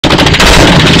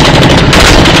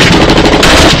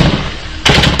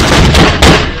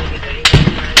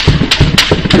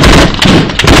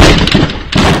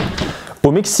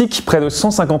Au Mexique, près de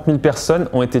 150 000 personnes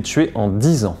ont été tuées en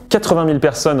 10 ans. 80 000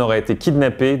 personnes auraient été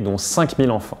kidnappées, dont 5 000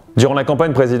 enfants. Durant la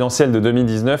campagne présidentielle de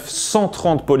 2019,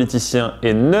 130 politiciens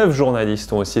et 9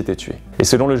 journalistes ont aussi été tués. Et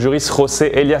selon le juriste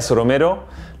José Elias Romero,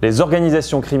 les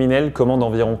organisations criminelles commandent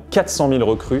environ 400 000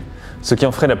 recrues, ce qui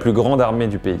en ferait la plus grande armée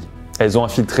du pays. Elles ont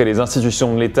infiltré les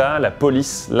institutions de l'État, la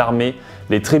police, l'armée,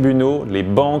 les tribunaux, les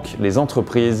banques, les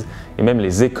entreprises et même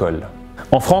les écoles.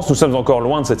 En France, nous sommes encore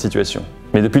loin de cette situation.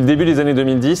 Mais depuis le début des années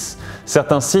 2010,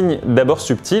 certains signes, d'abord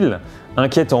subtils,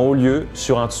 inquiètent en haut lieu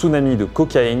sur un tsunami de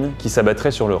cocaïne qui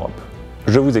s'abattrait sur l'Europe.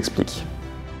 Je vous explique.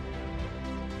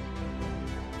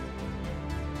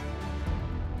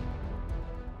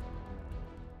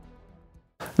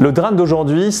 Le drame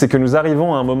d'aujourd'hui, c'est que nous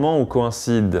arrivons à un moment où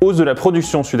coïncident hausse de la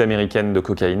production sud-américaine de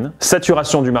cocaïne,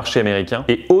 saturation du marché américain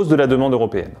et hausse de la demande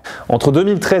européenne. Entre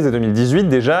 2013 et 2018,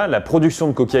 déjà, la production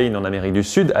de cocaïne en Amérique du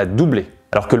Sud a doublé.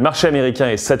 Alors que le marché américain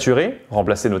est saturé,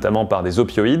 remplacé notamment par des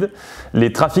opioïdes,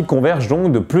 les trafics convergent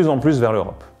donc de plus en plus vers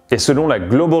l'Europe. Et selon la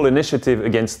Global Initiative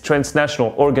Against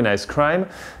Transnational Organized Crime,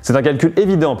 c'est un calcul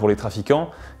évident pour les trafiquants,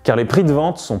 car les prix de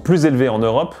vente sont plus élevés en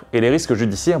Europe et les risques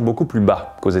judiciaires beaucoup plus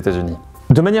bas qu'aux États-Unis.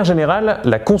 De manière générale,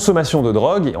 la consommation de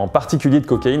drogue, et en particulier de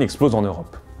cocaïne, explose en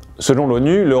Europe. Selon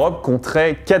l'ONU, l'Europe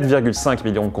compterait 4,5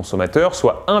 millions de consommateurs,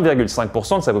 soit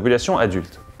 1,5% de sa population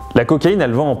adulte. La cocaïne a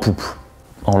le vent en poupe.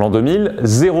 En l'an 2000,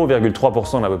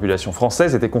 0,3% de la population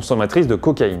française était consommatrice de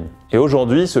cocaïne. Et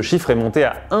aujourd'hui, ce chiffre est monté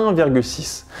à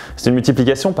 1,6. C'est une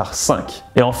multiplication par 5.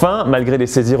 Et enfin, malgré des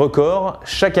saisies records,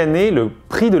 chaque année, le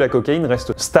prix de la cocaïne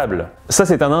reste stable. Ça,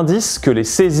 c'est un indice que les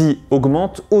saisies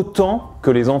augmentent autant que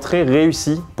les entrées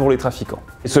réussies pour les trafiquants.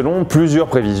 Et selon plusieurs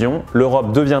prévisions,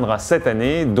 l'Europe deviendra cette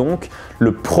année donc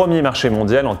le premier marché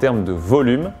mondial en termes de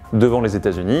volume devant les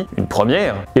États-Unis, une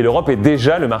première, et l'Europe est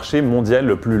déjà le marché mondial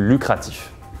le plus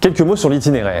lucratif. Quelques mots sur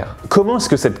l'itinéraire. Comment est-ce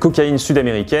que cette cocaïne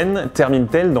sud-américaine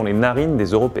termine-t-elle dans les narines des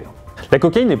Européens? La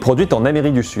cocaïne est produite en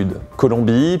Amérique du Sud,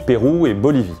 Colombie, Pérou et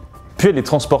Bolivie. Puis elle est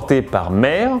transportée par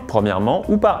mer, premièrement,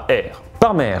 ou par air.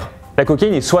 Par mer, la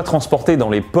cocaïne est soit transportée dans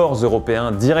les ports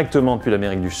européens directement depuis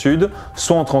l'Amérique du Sud,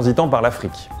 soit en transitant par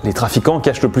l'Afrique. Les trafiquants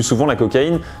cachent le plus souvent la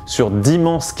cocaïne sur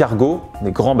d'immenses cargos,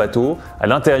 des grands bateaux, à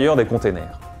l'intérieur des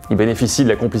containers. Ils bénéficient de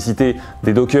la complicité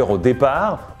des dockers au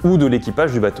départ ou de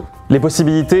l'équipage du bateau. Les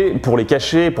possibilités pour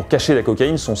cacher la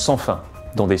cocaïne sont sans fin.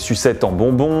 Dans des sucettes en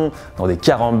bonbons, dans des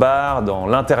carambars, dans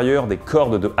l'intérieur des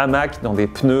cordes de hamac, dans des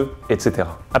pneus, etc.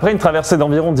 Après une traversée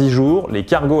d'environ 10 jours, les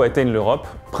cargos atteignent l'Europe,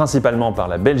 principalement par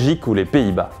la Belgique ou les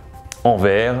Pays-Bas.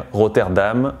 Anvers,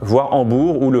 Rotterdam, voire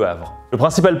Hambourg ou le Havre. Le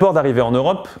principal port d'arrivée en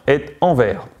Europe est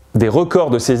Anvers. Des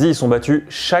records de saisie y sont battus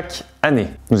chaque année.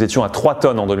 Nous étions à 3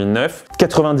 tonnes en 2009,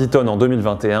 90 tonnes en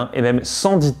 2021 et même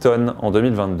 110 tonnes en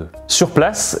 2022. Sur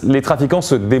place, les trafiquants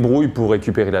se débrouillent pour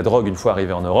récupérer la drogue une fois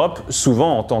arrivés en Europe,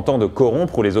 souvent en tentant de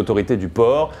corrompre les autorités du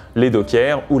port, les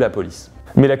dockers ou la police.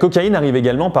 Mais la cocaïne arrive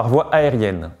également par voie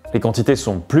aérienne. Les quantités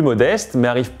sont plus modestes mais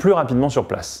arrivent plus rapidement sur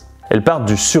place. Elles partent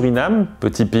du Suriname,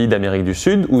 petit pays d'Amérique du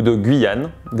Sud, ou de Guyane,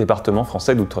 département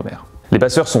français d'outre-mer. Les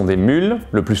passeurs sont des mules,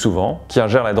 le plus souvent, qui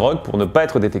ingèrent la drogue pour ne pas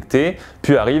être détectés,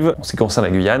 puis arrivent, en ce qui concerne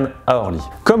la Guyane, à Orly.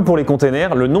 Comme pour les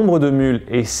containers, le nombre de mules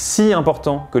est si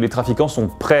important que les trafiquants sont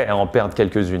prêts à en perdre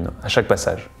quelques-unes à chaque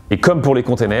passage. Et comme pour les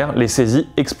containers, les saisies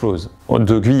explosent.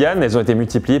 De Guyane, elles ont été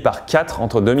multipliées par 4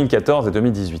 entre 2014 et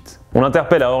 2018. On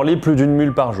interpelle à Orly plus d'une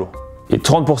mule par jour. Et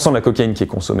 30% de la cocaïne qui est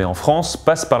consommée en France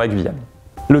passe par la Guyane.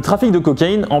 Le trafic de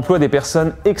cocaïne emploie des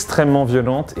personnes extrêmement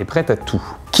violentes et prêtes à tout.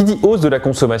 Qui dit hausse de la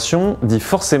consommation dit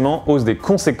forcément hausse des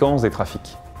conséquences des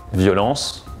trafics.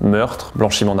 Violence, meurtre,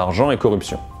 blanchiment d'argent et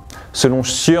corruption. Selon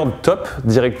Sjoerd Top,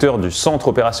 directeur du Centre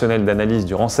opérationnel d'analyse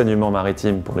du renseignement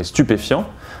maritime pour les stupéfiants,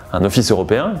 un office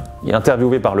européen, et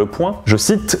interviewé par Le Point, je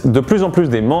cite « De plus en plus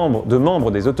de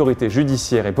membres des autorités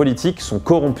judiciaires et politiques sont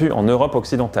corrompus en Europe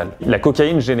occidentale. La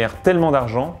cocaïne génère tellement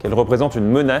d'argent qu'elle représente une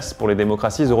menace pour les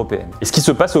démocraties européennes. Et ce qui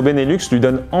se passe au Benelux lui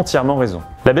donne entièrement raison.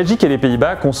 La Belgique et les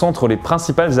Pays-Bas concentrent les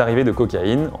principales arrivées de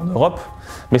cocaïne en Europe,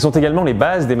 mais sont également les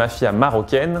bases des mafias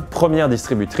marocaines, premières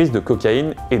distributrices de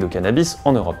cocaïne et de cannabis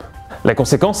en Europe. La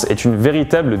conséquence est une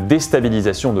véritable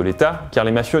déstabilisation de l'État, car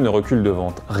les mafieux ne reculent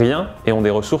devant rien et ont des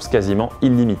ressources quasiment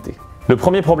illimitées. Le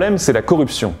premier problème, c'est la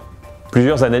corruption.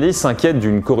 Plusieurs analyses s'inquiètent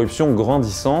d'une corruption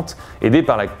grandissante, aidée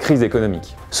par la crise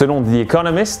économique. Selon The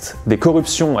Economist, des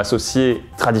corruptions associées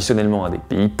traditionnellement à des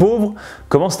pays pauvres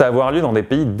commencent à avoir lieu dans des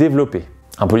pays développés.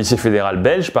 Un policier fédéral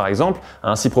belge, par exemple,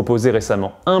 a ainsi proposé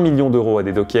récemment 1 million d'euros à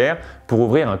des dockers pour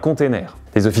ouvrir un container.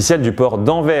 Les officiels du port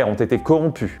d'Anvers ont été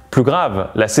corrompus. Plus grave,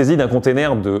 la saisie d'un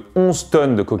container de 11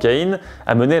 tonnes de cocaïne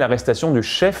a mené à l'arrestation du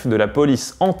chef de la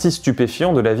police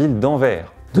anti-stupéfiant de la ville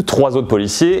d'Anvers, de 3 autres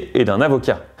policiers et d'un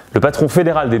avocat. Le patron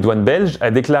fédéral des douanes belges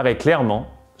a déclaré clairement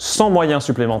 « Sans moyens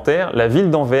supplémentaires, la ville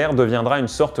d'Anvers deviendra une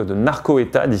sorte de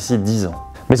narco-État d'ici 10 ans ».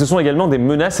 Mais ce sont également des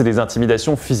menaces et des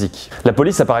intimidations physiques. La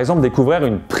police a par exemple découvert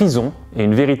une prison et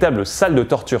une véritable salle de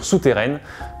torture souterraine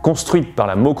construite par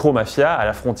la Mokro-mafia à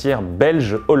la frontière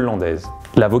belge-hollandaise.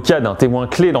 L'avocat d'un témoin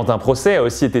clé dans un procès a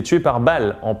aussi été tué par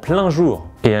balle en plein jour.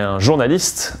 Et un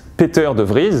journaliste, Peter de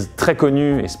Vries, très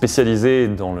connu et spécialisé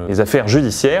dans les affaires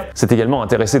judiciaires, s'est également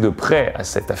intéressé de près à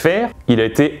cette affaire. Il a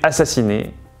été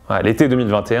assassiné à l'été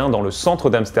 2021 dans le centre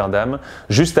d'Amsterdam,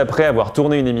 juste après avoir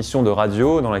tourné une émission de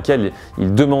radio dans laquelle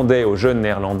il demandait aux jeunes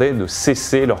néerlandais de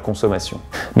cesser leur consommation.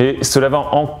 Mais cela va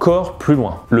encore plus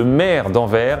loin. Le maire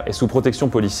d'Anvers est sous protection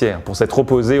policière pour s'être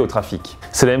opposé au trafic.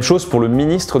 C'est la même chose pour le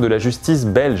ministre de la Justice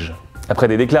belge. Après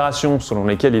des déclarations selon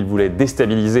lesquelles il voulait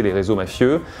déstabiliser les réseaux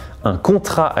mafieux, un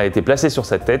contrat a été placé sur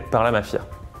sa tête par la mafia.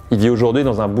 Il vit aujourd'hui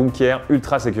dans un bunker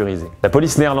ultra sécurisé. La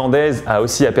police néerlandaise a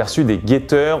aussi aperçu des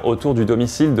guetteurs autour du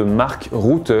domicile de Mark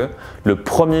Rutte, le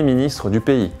premier ministre du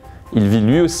pays. Il vit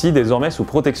lui aussi désormais sous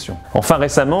protection. Enfin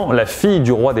récemment, la fille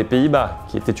du roi des Pays-Bas,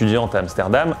 qui est étudiante à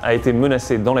Amsterdam, a été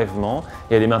menacée d'enlèvement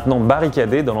et elle est maintenant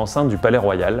barricadée dans l'enceinte du palais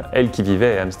royal, elle qui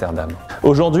vivait à Amsterdam.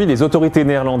 Aujourd'hui, les autorités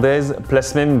néerlandaises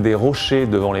placent même des rochers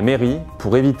devant les mairies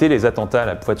pour éviter les attentats à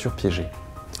la voiture piégée.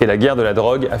 Et la guerre de la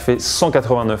drogue a fait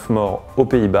 189 morts aux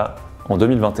Pays-Bas en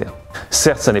 2021.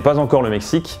 Certes, ça n'est pas encore le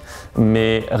Mexique,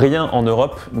 mais rien en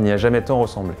Europe n'y a jamais tant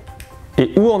ressemblé.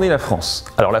 Et où en est la France?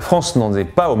 Alors la France n'en est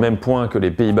pas au même point que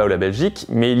les Pays-Bas ou la Belgique,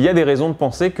 mais il y a des raisons de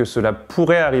penser que cela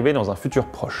pourrait arriver dans un futur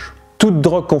proche. Toute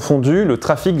drogue confondue, le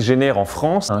trafic génère en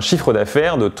France un chiffre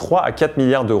d'affaires de 3 à 4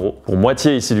 milliards d'euros, pour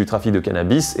moitié issu du trafic de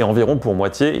cannabis et environ pour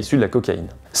moitié issu de la cocaïne.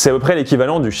 C'est à peu près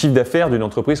l'équivalent du chiffre d'affaires d'une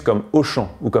entreprise comme Auchan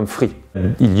ou comme Free.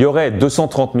 Il y aurait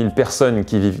 230 000 personnes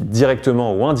qui vivent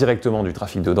directement ou indirectement du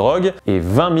trafic de drogue et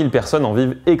 20 000 personnes en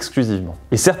vivent exclusivement.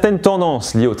 Et certaines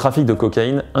tendances liées au trafic de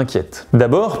cocaïne inquiètent.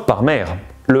 D'abord par mer.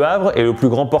 Le Havre est le plus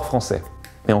grand port français.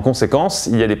 Et en conséquence,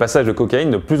 il y a des passages de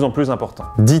cocaïne de plus en plus importants.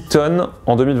 10 tonnes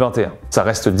en 2021. Ça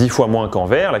reste 10 fois moins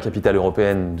qu'Anvers, la capitale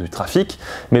européenne du trafic,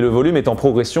 mais le volume est en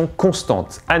progression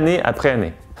constante, année après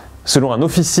année. Selon un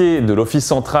officier de l'Office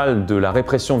central de la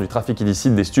répression du trafic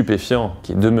illicite des stupéfiants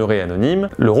qui est demeuré anonyme,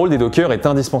 le rôle des dockers est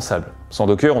indispensable. Sans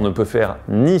docker, on ne peut faire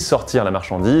ni sortir la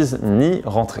marchandise, ni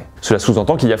rentrer. Cela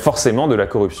sous-entend qu'il y a forcément de la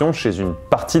corruption chez une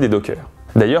partie des dockers.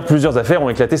 D'ailleurs, plusieurs affaires ont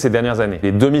éclaté ces dernières années.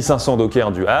 Les 2500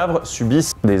 dockers du Havre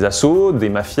subissent des assauts, des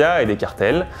mafias et des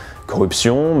cartels,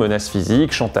 corruption, menaces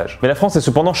physiques, chantage. Mais la France est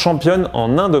cependant championne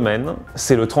en un domaine,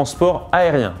 c'est le transport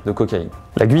aérien de cocaïne.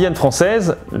 La Guyane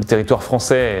française, le territoire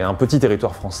français est un petit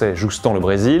territoire français jouxtant le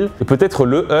Brésil, est peut-être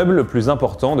le hub le plus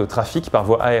important de trafic par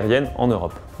voie aérienne en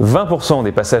Europe. 20%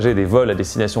 des passagers des vols à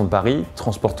destination de Paris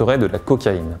transporteraient de la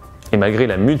cocaïne. Et malgré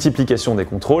la multiplication des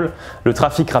contrôles, le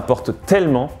trafic rapporte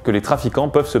tellement que les trafiquants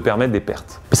peuvent se permettre des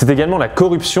pertes. C'est également la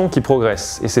corruption qui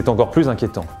progresse, et c'est encore plus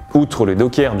inquiétant. Outre les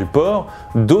dockers du port,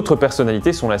 d'autres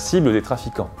personnalités sont la cible des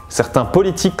trafiquants. Certains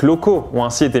politiques locaux ont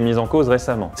ainsi été mis en cause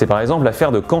récemment. C'est par exemple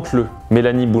l'affaire de Canteleu.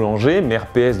 Mélanie Boulanger, maire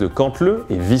PS de Canteleu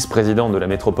et vice-présidente de la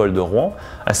métropole de Rouen,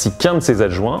 ainsi qu'un de ses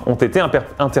adjoints, ont été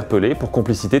interpellés pour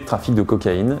complicité de trafic de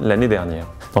cocaïne l'année dernière.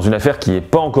 Dans une affaire qui n'est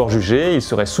pas encore jugée, ils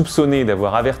seraient soupçonnés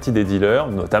d'avoir averti des dealers,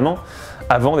 notamment,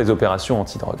 avant des opérations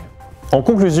anti-drogue. En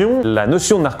conclusion, la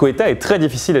notion de narco-État est très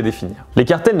difficile à définir. Les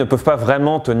cartels ne peuvent pas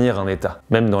vraiment tenir un État.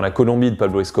 Même dans la Colombie de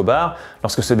Pablo Escobar,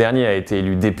 lorsque ce dernier a été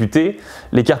élu député,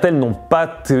 les cartels n'ont pas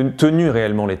tenu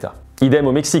réellement l'État. Idem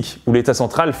au Mexique, où l'État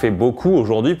central fait beaucoup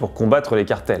aujourd'hui pour combattre les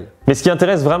cartels. Mais ce qui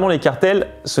intéresse vraiment les cartels,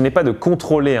 ce n'est pas de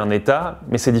contrôler un État,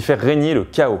 mais c'est d'y faire régner le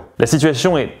chaos. La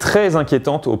situation est très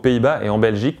inquiétante aux Pays-Bas et en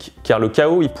Belgique, car le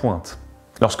chaos y pointe.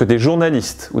 Lorsque des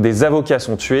journalistes ou des avocats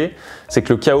sont tués, c'est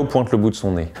que le chaos pointe le bout de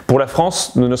son nez. Pour la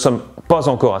France, nous ne sommes pas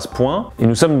encore à ce point, et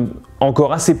nous sommes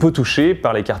encore assez peu touchés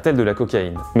par les cartels de la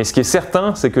cocaïne. Mais ce qui est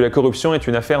certain, c'est que la corruption est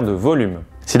une affaire de volume.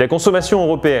 Si la consommation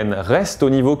européenne reste au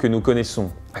niveau que nous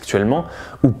connaissons actuellement,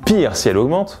 ou pire si elle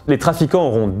augmente, les trafiquants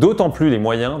auront d'autant plus les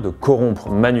moyens de corrompre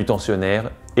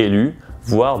manutentionnaires, élus,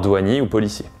 voire douaniers ou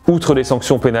policiers. Outre des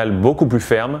sanctions pénales beaucoup plus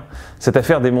fermes, cette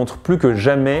affaire démontre plus que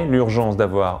jamais l'urgence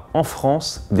d'avoir en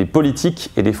France des politiques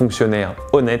et des fonctionnaires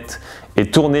honnêtes et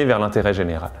tournés vers l'intérêt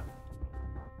général.